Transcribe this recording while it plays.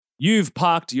You've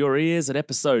parked your ears at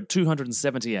episode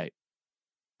 278.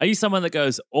 Are you someone that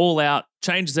goes all out,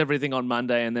 changes everything on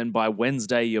Monday, and then by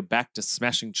Wednesday you're back to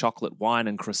smashing chocolate, wine,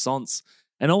 and croissants,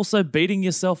 and also beating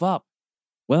yourself up?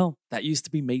 Well, that used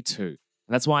to be me too.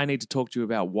 And that's why I need to talk to you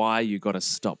about why you got to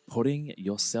stop putting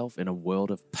yourself in a world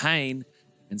of pain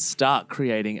and start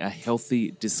creating a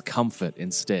healthy discomfort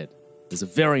instead. There's a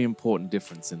very important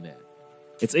difference in there.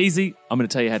 It's easy. I'm going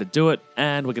to tell you how to do it,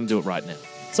 and we're going to do it right now.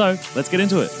 So let's get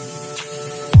into it.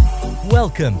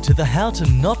 Welcome to the How to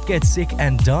Not Get Sick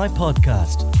and Die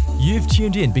podcast. You've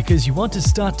tuned in because you want to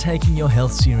start taking your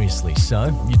health seriously so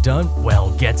you don't,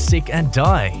 well, get sick and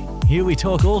die. Here we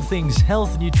talk all things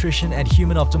health, nutrition, and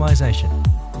human optimization.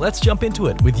 Let's jump into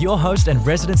it with your host and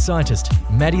resident scientist,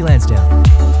 Maddie Lansdowne.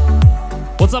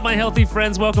 What's up, my healthy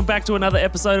friends? Welcome back to another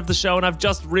episode of the show, and I've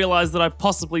just realized that I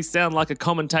possibly sound like a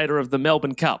commentator of the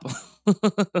Melbourne Cup.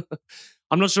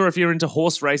 I'm not sure if you're into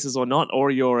horse races or not,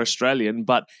 or you're Australian,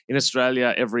 but in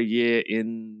Australia every year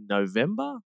in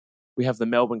November, we have the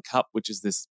Melbourne Cup, which is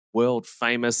this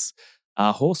world-famous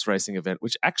horse racing event,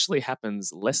 which actually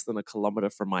happens less than a kilometre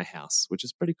from my house, which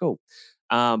is pretty cool.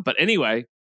 But anyway,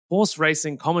 horse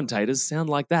racing commentators sound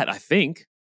like that, I think.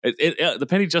 The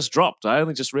penny just dropped. I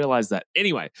only just realized that.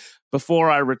 Anyway, before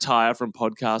I retire from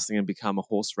podcasting and become a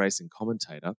horse racing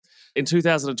commentator, in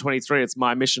 2023, it's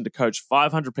my mission to coach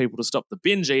 500 people to stop the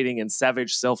binge eating and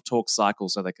savage self-talk cycle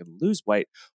so they can lose weight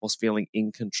whilst feeling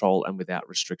in control and without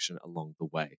restriction along the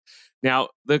way. Now,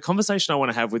 the conversation I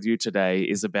want to have with you today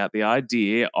is about the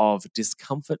idea of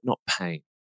discomfort, not pain.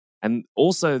 And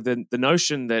also the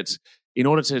notion that in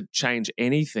order to change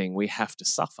anything, we have to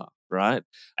suffer, right?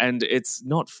 And it's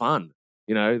not fun.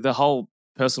 You know, the whole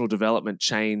personal development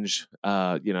change,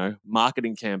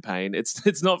 marketing campaign,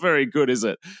 it's not very good, is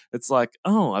it? It's like,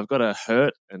 oh, I've got to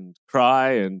hurt and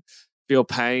cry and feel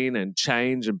pain and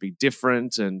change and be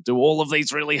different and do all of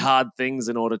these really hard things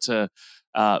in order to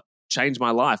change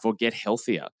my life or get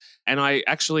healthier. And I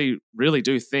actually really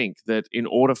do think that in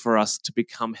order for us to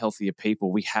become healthier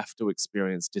people, we have to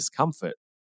experience discomfort.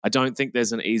 I don't think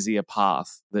there's an easier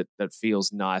path that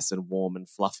feels nice and warm and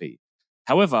fluffy.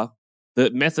 However, the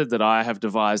method that I have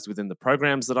devised within the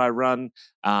programs that I run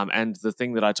and the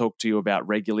thing that I talk to you about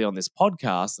regularly on this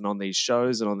podcast and on these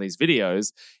shows and on these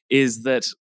videos is that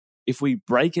if we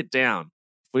break it down,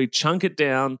 if we chunk it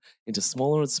down into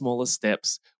smaller and smaller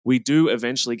steps, we do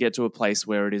eventually get to a place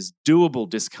where it is doable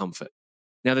discomfort.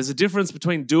 Now, there's a difference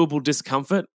between doable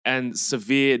discomfort and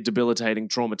severe, debilitating,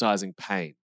 traumatizing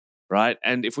pain, right?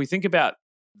 And if we think about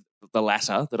the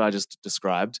latter that I just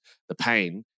described, the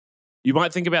pain, you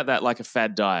might think about that like a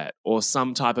fad diet or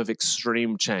some type of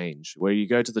extreme change where you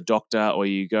go to the doctor or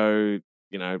you go,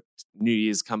 New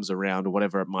Year's comes around or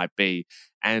whatever it might be.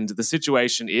 And the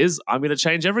situation is, I'm going to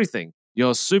change everything.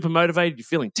 You're super motivated. You're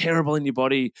feeling terrible in your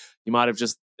body. You might have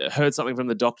just heard something from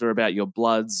the doctor about your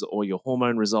bloods or your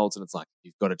hormone results. And it's like,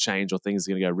 you've got to change or things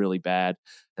are going to go really bad.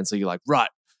 And so you're like, right.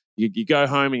 You go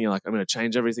home and you're like, I'm going to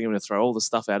change everything. I'm going to throw all the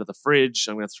stuff out of the fridge.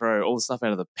 I'm going to throw all the stuff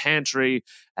out of the pantry.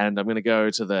 And I'm going to go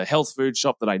to the health food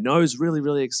shop that I know is really,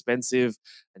 really expensive.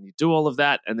 And you do all of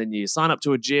that. And then you sign up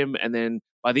to a gym. And then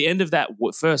by the end of that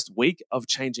first week of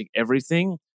changing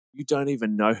everything, you don't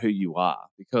even know who you are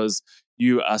because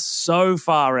you are so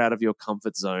far out of your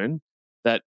comfort zone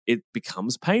that it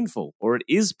becomes painful or it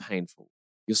is painful.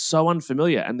 You're so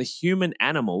unfamiliar. And the human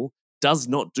animal does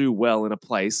not do well in a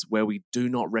place where we do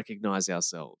not recognize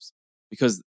ourselves.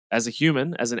 Because as a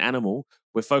human, as an animal,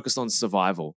 we're focused on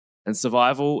survival. And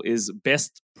survival is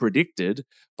best predicted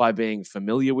by being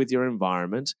familiar with your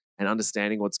environment and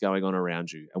understanding what's going on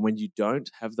around you. And when you don't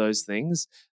have those things,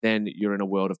 then you're in a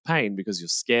world of pain because you're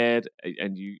scared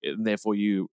and therefore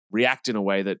you react in a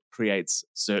way that creates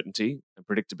certainty and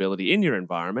predictability in your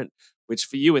environment, which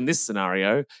for you in this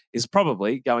scenario is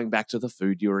probably going back to the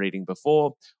food you were eating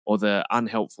before or the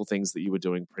unhelpful things that you were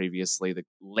doing previously that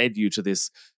led you to this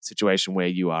situation where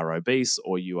you are obese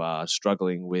or you are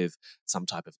struggling with some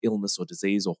type of illness or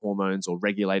disease or hormones or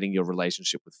regulating your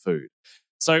relationship with food.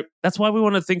 So that's why we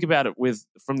want to think about it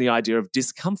from the idea of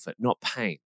discomfort, not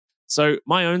pain. So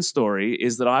my own story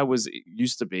is that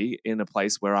used to be in a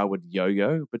place where I would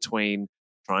yo-yo between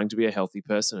trying to be a healthy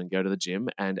person and go to the gym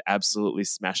and absolutely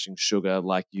smashing sugar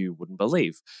like you wouldn't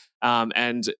believe.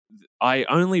 And I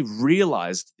only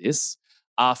realized this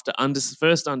after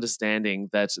first understanding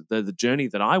that the journey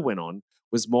that I went on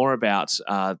was more about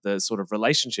the sort of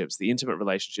relationships, the intimate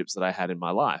relationships that I had in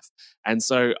my life. And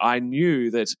so I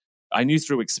knew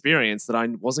through experience that I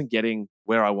wasn't getting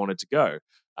where I wanted to go.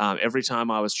 Every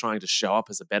time I was trying to show up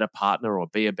as a better partner or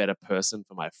be a better person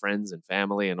for my friends and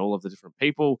family and all of the different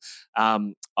people,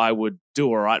 I would do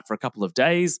all right for a couple of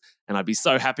days and I'd be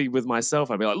so happy with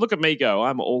myself. I'd be like, look at me go.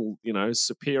 I'm all,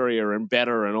 superior and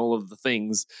better and all of the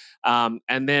things. And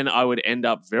then I would end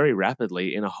up very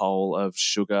rapidly in a hole of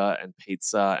sugar and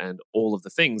pizza and all of the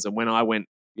things. And when I went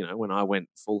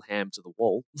full ham to the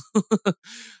wall,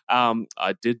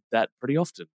 I did that pretty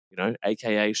often,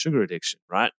 AKA sugar addiction,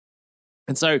 right?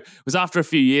 And so it was after a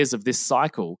few years of this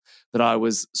cycle that I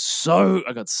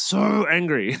got so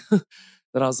angry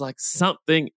that I was like,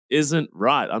 something isn't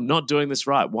right. I'm not doing this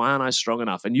right. Why aren't I strong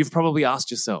enough? And you've probably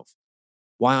asked yourself,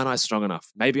 why aren't I strong enough?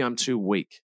 Maybe I'm too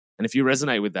weak. And if you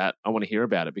resonate with that, I want to hear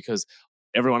about it because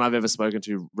everyone I've ever spoken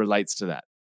to relates to that.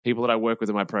 People that I work with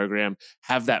in my program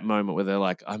have that moment where they're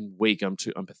like, I'm weak, I'm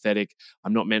pathetic,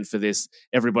 I'm not meant for this.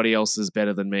 Everybody else is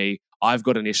better than me. I've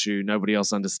got an issue nobody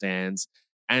else understands.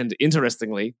 And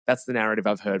interestingly, that's the narrative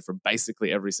I've heard from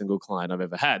basically every single client I've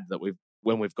ever had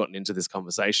when we've gotten into this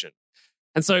conversation.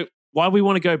 And so why we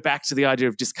want to go back to the idea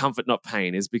of discomfort, not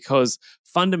pain, is because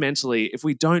fundamentally, if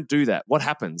we don't do that, what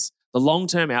happens? The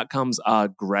long-term outcomes are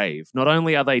grave. Not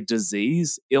only are they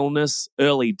disease, illness,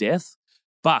 early death,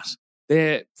 but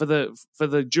they're for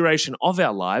the duration of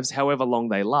our lives, however long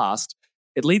they last,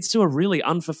 it leads to a really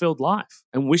unfulfilled life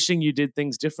and wishing you did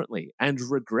things differently and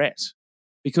regret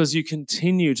because you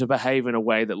continue to behave in a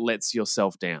way that lets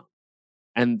yourself down.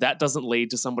 And that doesn't lead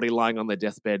to somebody lying on their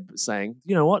deathbed saying,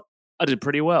 you know what? I did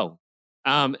pretty well.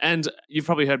 And you've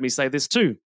probably heard me say this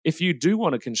too. If you do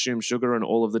want to consume sugar and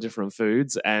all of the different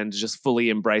foods and just fully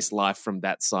embrace life from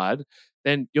that side,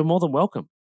 then you're more than welcome.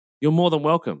 You're more than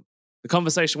welcome. The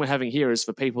conversation we're having here is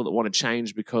for people that want to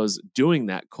change because doing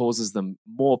that causes them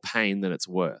more pain than it's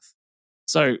worth.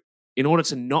 So in order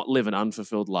to not live an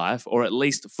unfulfilled life, or at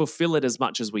least fulfill it as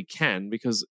much as we can,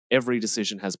 because every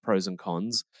decision has pros and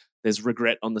cons, there's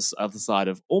regret on the other side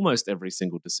of almost every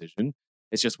single decision.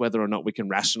 It's just whether or not we can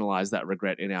rationalize that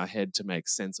regret in our head to make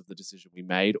sense of the decision we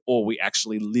made, or we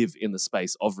actually live in the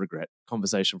space of regret.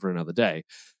 Conversation for another day.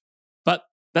 But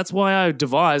that's why I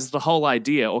devised the whole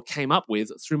idea, or came up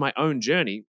with through my own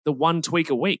journey, the 1 tweak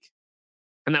a week.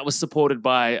 And that was supported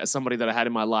by somebody that I had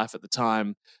in my life at the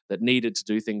time that needed to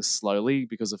do things slowly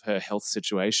because of her health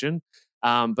situation.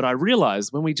 But I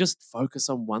realized when we just focus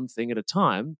on one thing at a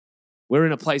time, we're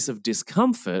in a place of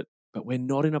discomfort, but we're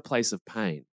not in a place of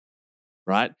pain.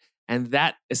 Right? And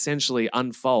that essentially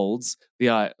unfolds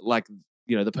the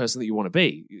person that you want to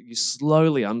be. You're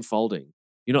slowly unfolding.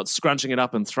 You're not scrunching it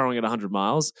up and throwing it 100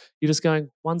 miles. You're just going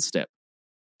 1 step,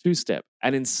 2 step.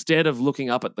 And instead of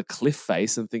looking up at the cliff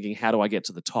face and thinking, how do I get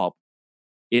to the top?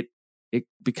 It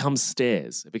becomes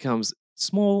stairs. It becomes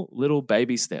small little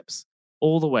baby steps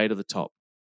all the way to the top.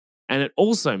 And it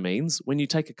also means when you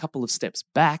take a couple of steps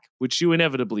back, which you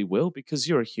inevitably will because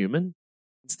you're a human,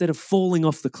 instead of falling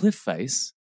off the cliff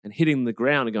face and hitting the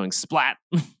ground and going splat,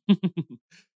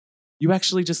 you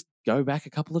actually just go back a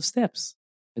couple of steps.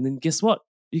 And then guess what?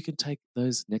 You can take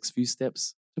those next few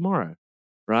steps tomorrow,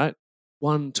 right?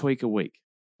 1 tweak a week.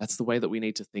 That's the way that we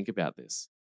need to think about this.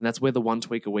 And that's where the 1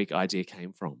 tweak a week idea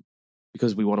came from,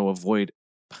 because we want to avoid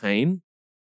pain.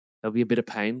 There'll be a bit of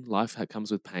pain. Life comes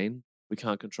with pain. We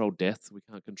can't control death. We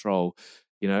can't control,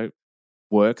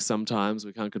 work sometimes.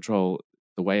 We can't control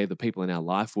the way the people in our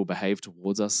life will behave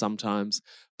towards us sometimes.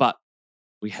 But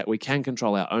we can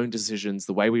control our own decisions,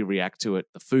 the way we react to it,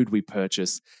 the food we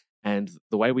purchase, and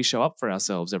the way we show up for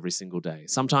ourselves every single day.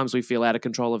 Sometimes we feel out of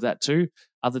control of that too.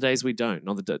 Other days we don't. And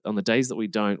on the days that we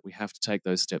don't, we have to take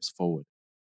those steps forward.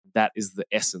 That is the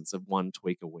essence of 1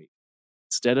 tweak a week.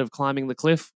 Instead of climbing the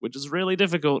cliff, which is really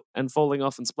difficult, and falling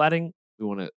off and splatting, we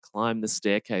want to climb the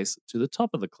staircase to the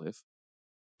top of the cliff,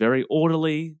 very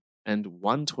orderly, and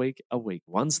 1 tweak a week,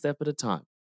 1 step at a time.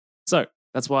 So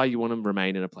that's why you want to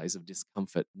remain in a place of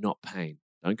discomfort, not pain.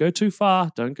 Don't go too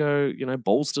far. Don't go,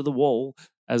 balls to the wall,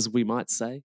 as we might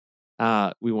say.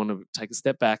 We want to take a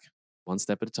step back, 1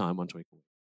 step at a time, 1 tweak a week.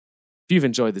 If you've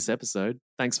enjoyed this episode,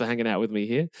 thanks for hanging out with me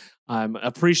here. I'm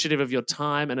appreciative of your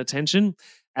time and attention.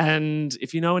 And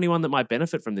if you know anyone that might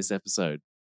benefit from this episode,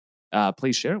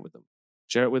 please share it with them.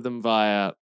 Share it with them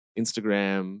via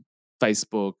Instagram,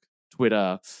 Facebook,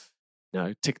 Twitter,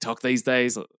 TikTok these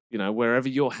days, wherever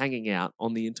you're hanging out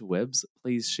on the interwebs.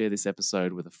 Please share this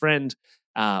episode with a friend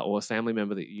or a family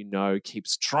member that you know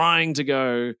keeps trying to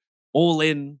go all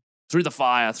in through the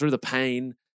fire, through the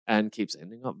pain, and keeps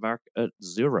ending up back at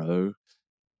 0.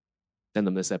 Send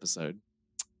them this episode.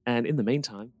 And in the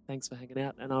meantime, thanks for hanging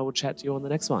out, and I will chat to you on the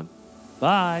next one.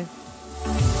 Bye.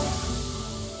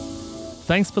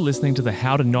 Thanks for listening to the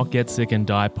How to Not Get Sick and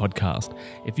Die podcast.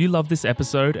 If you love this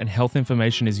episode and health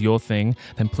information is your thing,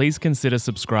 then please consider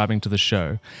subscribing to the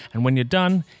show. And when you're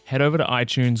done, head over to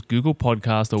iTunes, Google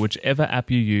Podcast, or whichever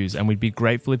app you use, and we'd be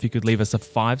grateful if you could leave us a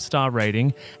 5-star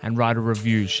rating and write a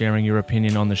review sharing your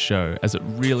opinion on the show, as it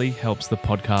really helps the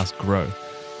podcast grow.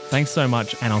 Thanks so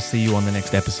much, and I'll see you on the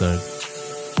next episode.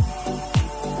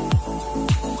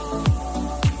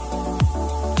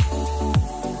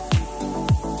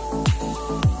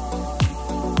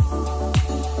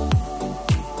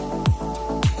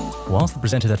 Whilst the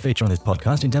presenter that feature on this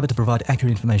podcast endeavour to provide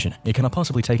accurate information, it cannot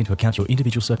possibly take into account your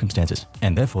individual circumstances,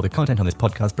 and therefore the content on this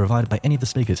podcast provided by any of the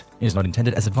speakers is not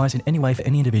intended as advice in any way for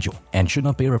any individual, and should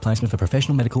not be a replacement for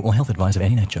professional medical or health advice of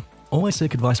any nature. Always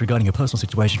seek advice regarding your personal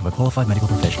situation from a qualified medical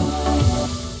professional.